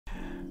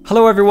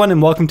Hello everyone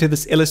and welcome to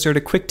this Illustrator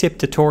quick tip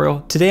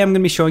tutorial. Today I'm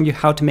going to be showing you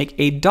how to make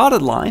a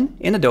dotted line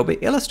in Adobe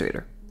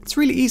Illustrator. It's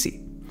really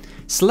easy.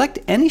 Select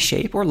any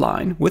shape or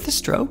line with a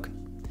stroke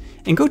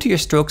and go to your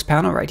strokes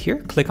panel right here.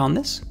 Click on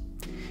this.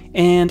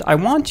 And I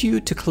want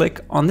you to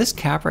click on this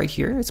cap right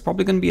here. It's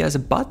probably going to be as a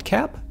butt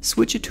cap.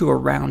 Switch it to a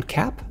round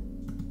cap.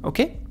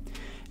 Okay.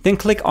 Then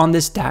click on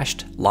this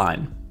dashed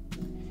line.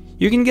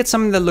 You can get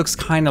something that looks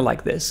kind of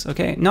like this.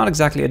 Okay. Not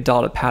exactly a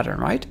dotted pattern,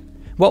 right?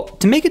 Well,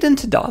 to make it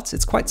into dots,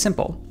 it's quite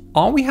simple.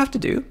 All we have to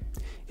do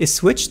is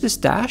switch this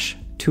dash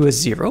to a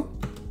 0.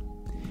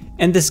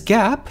 And this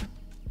gap,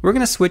 we're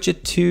going to switch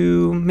it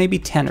to maybe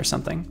 10 or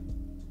something.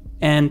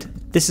 And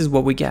this is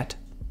what we get.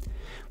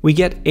 We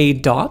get a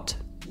dot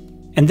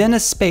and then a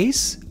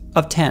space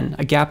of 10,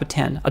 a gap of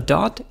 10, a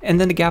dot and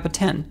then a gap of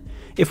 10.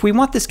 If we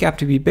want this gap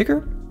to be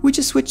bigger, we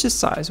just switch the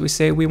size. We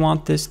say we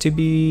want this to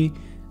be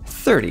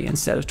 30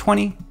 instead of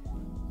 20.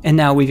 And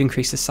now we've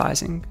increased the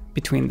sizing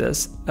between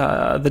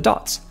the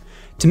dots.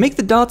 To make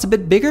the dots a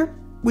bit bigger,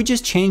 we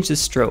just change the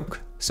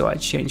stroke. So I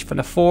change from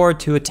a 4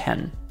 to a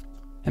 10.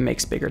 It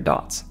makes bigger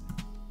dots.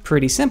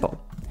 Pretty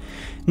simple.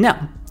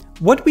 Now,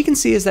 what we can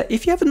see is that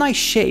if you have a nice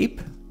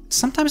shape,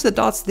 sometimes the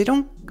dots, they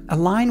don't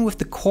align with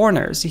the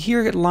corners.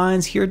 Here it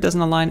aligns, here it doesn't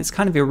align. It's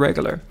kind of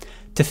irregular.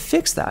 To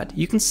fix that,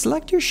 you can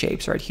select your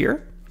shapes right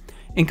here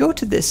and go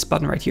to this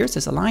button right here. It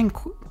says Align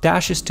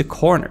Dashes to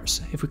Corners.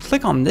 If we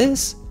click on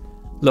this,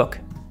 look,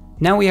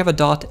 now we have a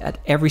dot at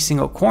every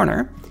single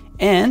corner,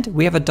 and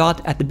we have a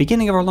dot at the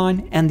beginning of our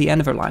line and the end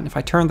of our line. If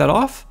I turn that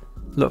off,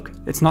 look,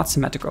 it's not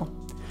symmetrical.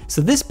 So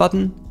this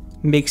button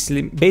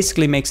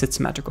basically makes it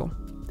symmetrical.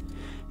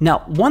 Now,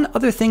 one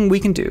other thing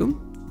we can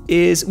do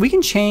is we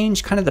can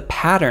change kind of the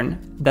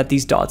pattern that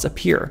these dots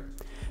appear.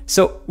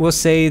 So we'll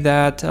say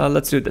that,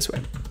 let's do it this way.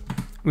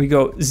 We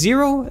go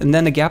 0 and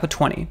then a gap of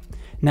 20.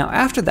 Now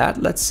after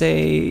that, let's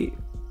say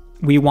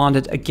we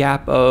wanted a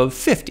gap of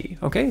 50,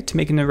 okay, to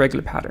make an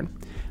irregular pattern.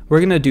 We're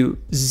gonna do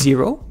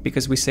 0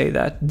 because we say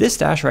that this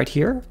dash right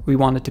here, we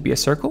want it to be a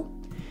circle.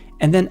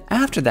 And then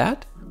after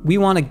that, we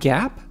want a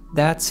gap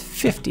that's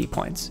 50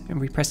 points.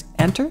 And we press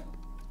enter,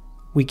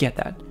 we get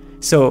that.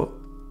 So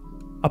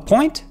a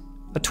point,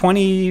 a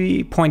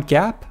 20-point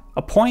gap,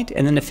 a point,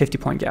 and then a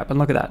 50-point gap. And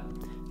look at that.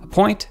 A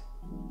point,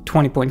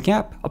 20-point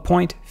gap, a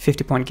point,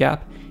 50-point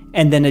gap,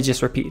 and then it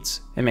just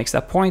repeats. It makes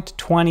that point,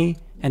 20,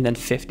 and then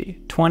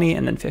 50, 20,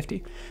 and then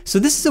 50. So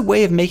this is a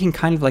way of making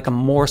kind of like a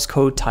Morse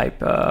code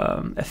type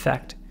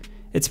effect.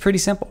 It's pretty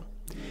simple.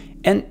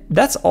 And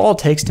that's all it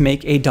takes to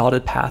make a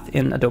dotted path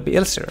in Adobe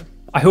Illustrator.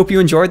 I hope you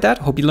enjoyed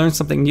that. I hope you learned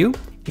something new.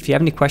 If you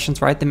have any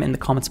questions, write them in the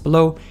comments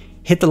below.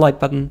 Hit the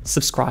like button,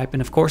 subscribe,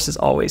 and of course, as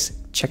always,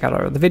 check out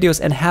our other videos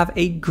and have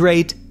a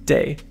great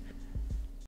day.